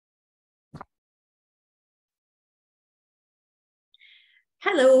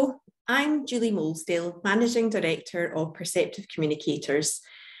Hello, I'm Julie Moulsdale, Managing Director of Perceptive Communicators,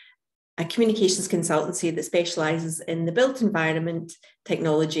 a communications consultancy that specialises in the built environment,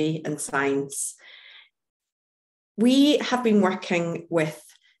 technology and science. We have been working with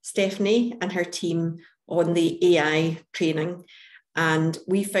Stephanie and her team on the AI training, and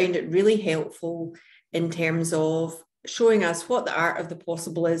we found it really helpful in terms of showing us what the art of the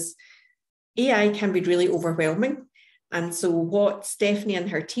possible is. AI can be really overwhelming. And so what Stephanie and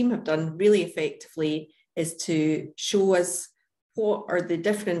her team have done really effectively is to show us what are the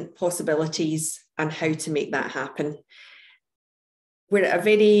different possibilities and how to make that happen. We're at a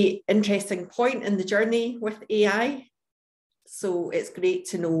very interesting point in the journey with AI. So it's great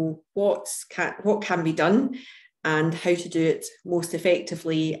to know what can be done and how to do it most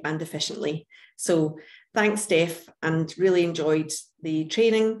effectively and efficiently. So thanks, Steph, and really enjoyed the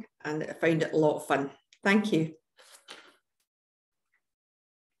training and I found it a lot of fun. Thank you.